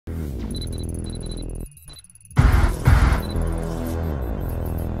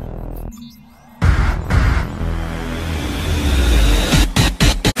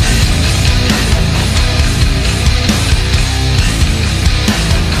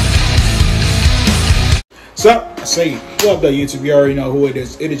Say, what up there, YouTube? You already know who it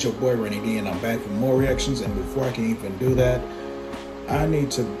is. It is your boy Rennie D, and I'm back with more reactions. And before I can even do that, I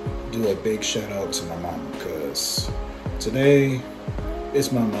need to do a big shout out to my mama, because today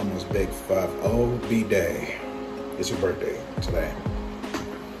is my mama's big 50 day. It's her birthday today,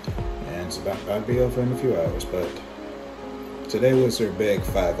 and it's about to be over in a few hours. But today was her big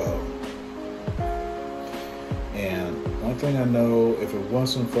 50. And one thing I know, if it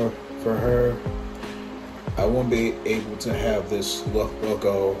wasn't for her, I won't be able to have this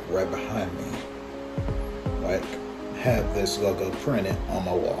logo right behind me. Like, have this logo printed on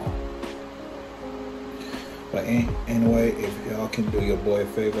my wall. But anyway, if y'all can do your boy a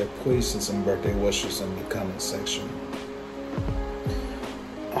favor, please send some birthday wishes in the comment section.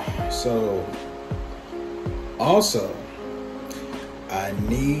 So, also, I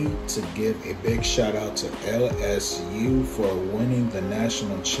need to give a big shout out to LSU for winning the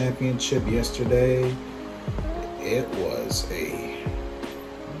national championship yesterday. It was a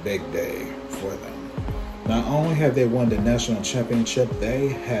big day for them. Not only have they won the national championship, they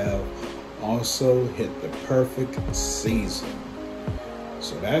have also hit the perfect season.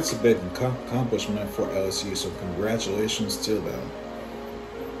 So that's a big accomplishment for LSU, so congratulations to them.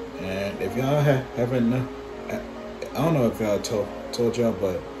 And if y'all haven't, I don't know if y'all told y'all,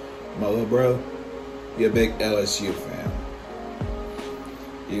 but my little bro, you're a big LSU fan.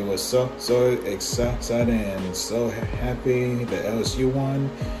 He was so excited and so happy that LSU won.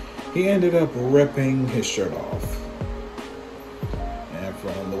 He ended up ripping his shirt off. And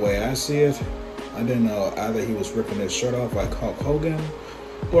from the way I see it, I didn't know either he was ripping his shirt off like Hulk Hogan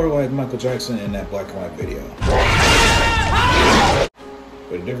or like Michael Jackson in that black and white video.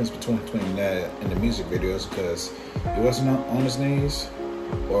 But the difference between that and the music video is because he wasn't on his knees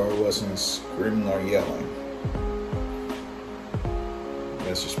or wasn't screaming or yelling.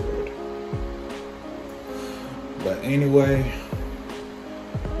 That's just weird. But anyway,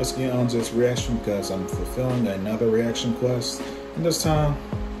 let's get on to this reaction, because I'm fulfilling another reaction quest. And this time,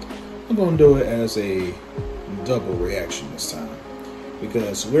 I'm going to do it as a double reaction this time.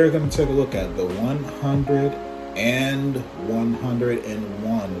 Because we're going to take a look at the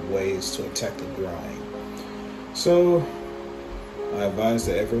 101 ways to attack the groin. So, I advise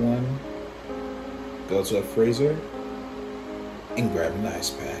that everyone go to a freezer and grab an ice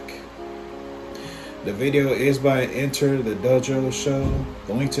pack. The video is by Enter the Dojo Show.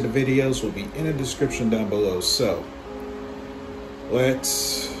 The link to the videos will be in the description down below. So,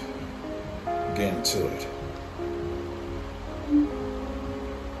 let's get into it.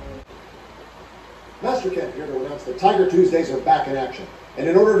 Master Ken here to announce that Tiger Tuesdays are back in action. And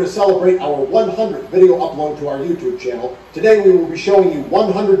in order to celebrate our 100th video upload to our YouTube channel, today we will be showing you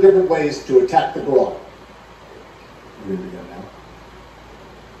 100 different ways to attack the groin. You ready to go now?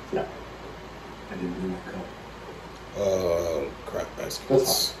 No. I didn't bring my cup. Crap baskets.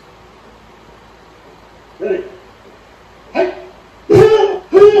 That's fine. Ready? Hey!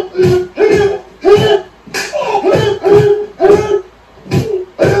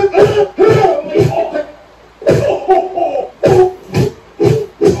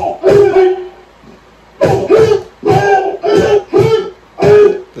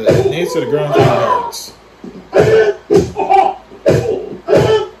 The knees to the ground hurts.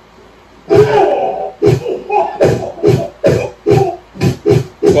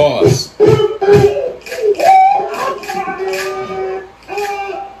 Pause.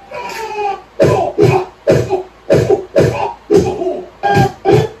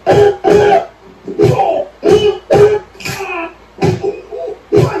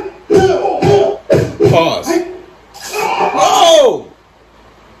 Pause. Oh!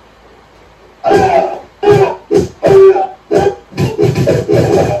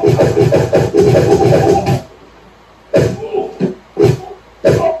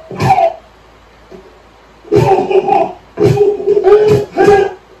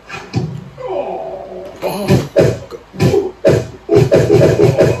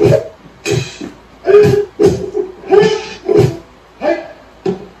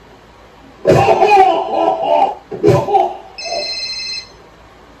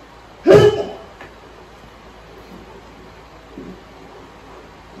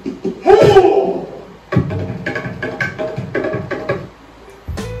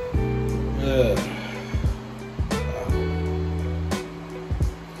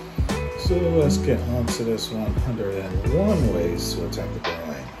 So let's get on to this 101 ways to attack the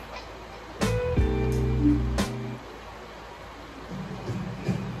groin.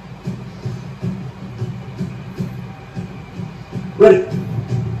 Ready?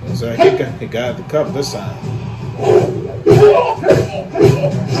 So he got the cup this time.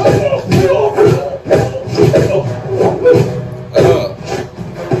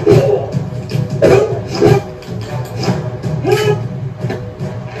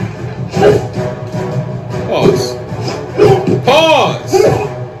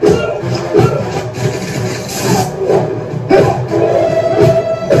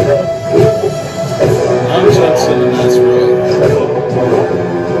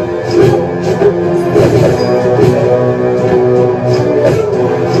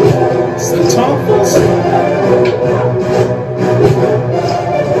 the tonsils?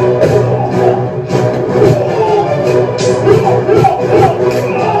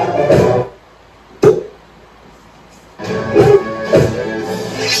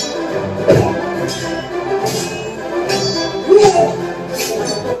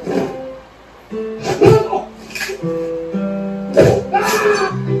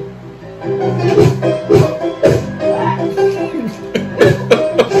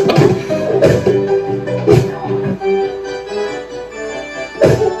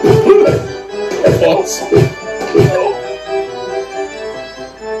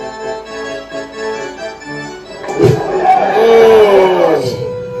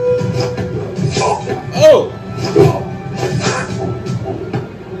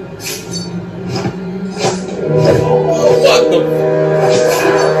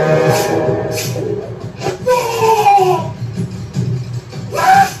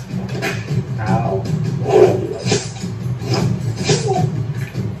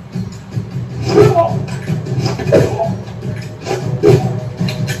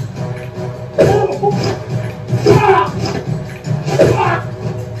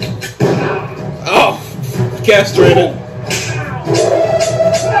 Castrated.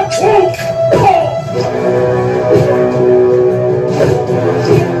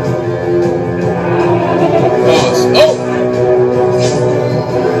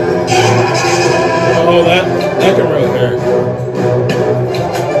 Oh, that can really hurt.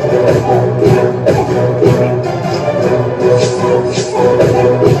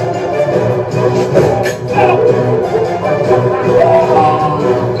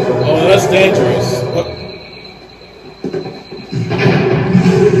 Oh, that's dangerous.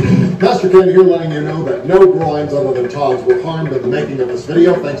 Pastor Ken here letting you know that no groins other than Todd's were harmed in the making of this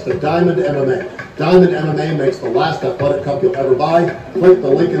video thanks to Diamond MMA. Diamond MMA makes the last athletic cup you'll ever buy. Click the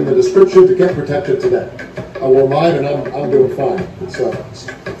link in the description to get protected today. I wore mine and I'm doing fine.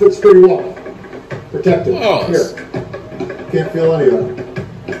 It fits pretty well. Protected. Oh, here. Can't feel any of it.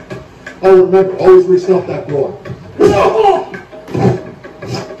 Oh, remember, always restuff that groin.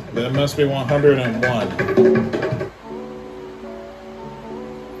 That must be 101.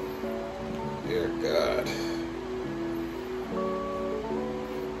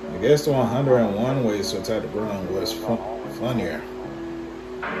 I guess the 101 ways to attack the groin was funnier.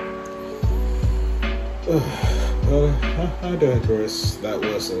 But I digress. That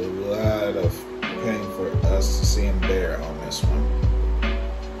was a lot of pain for us to see him bear on this one.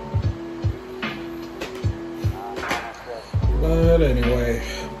 But anyway,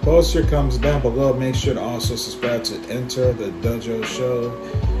 post your comments down below. Make sure to also subscribe to Enter the Dojo Show.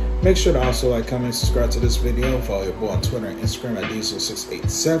 Make sure to also like, comment, subscribe to this video. Follow your boy on Twitter and Instagram at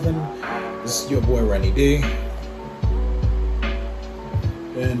Diesel687. This is your boy Rennie D.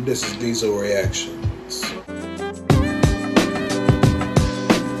 And this is Diesel Reactions.